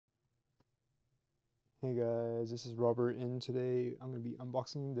Hey guys, this is Robert, and today I'm going to be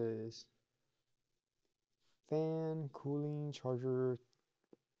unboxing this fan cooling charger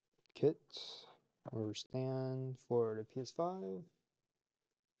kit or stand for the PS5.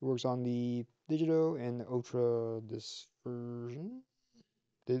 It works on the digital and the ultra this version.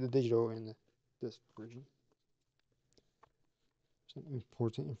 The digital and this version. Some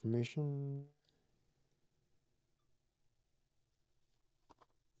important information.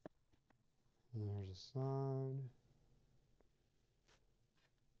 There's a side.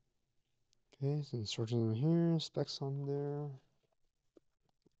 Okay, some instructions on here, specs on there.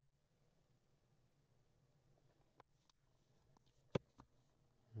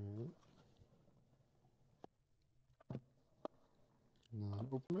 Alright, now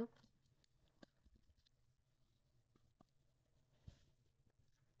open it.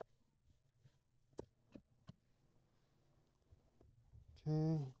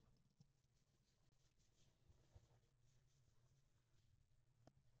 Okay.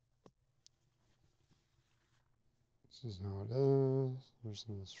 This is how it is. There's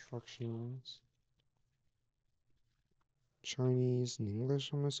some instructions. Chinese and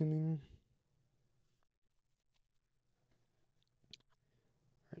English, I'm assuming.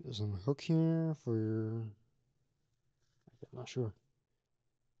 Alright, there's some hook here for your, I'm not sure.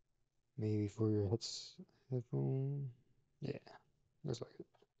 Maybe for your headphone. Yeah, looks like it.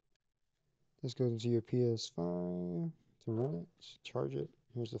 This goes into your PS5 to run it, charge it.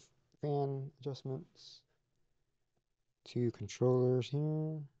 Here's the fan adjustments. Two controllers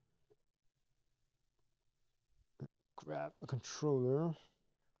here. Grab a controller.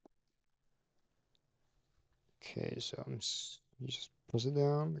 Okay, so you just press it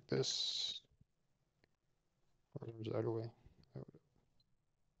down like this. Or just out of the way.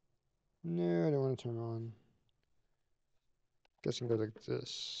 No, I don't want to turn on. Guessing go like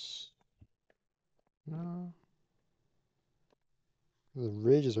this. No. The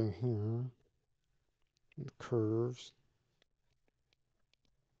ridges are here. The curves.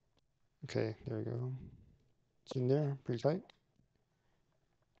 Okay, there we go. It's in there, pretty tight.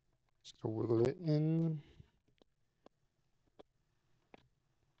 Just gonna wiggle it in.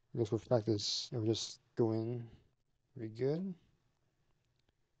 I guess with practice, it will just go in pretty good.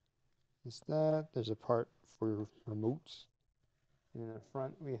 Is that. There's a part for remotes. And in the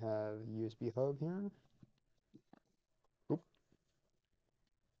front, we have a USB hub here. Oop.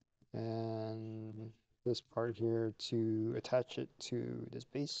 And this part here to attach it to this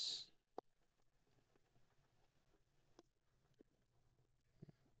base.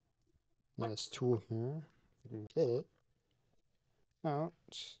 And this tool here, if you can get it out,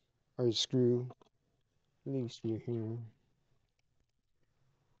 or a screw, leave screw here,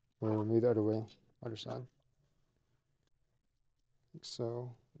 or maybe the other way, other side, like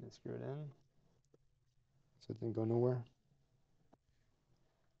so, and screw it in, so it didn't go nowhere,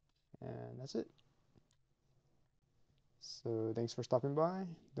 and that's it. So thanks for stopping by.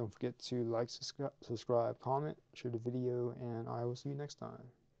 Don't forget to like, subscribe, comment, share the video, and I will see you next time.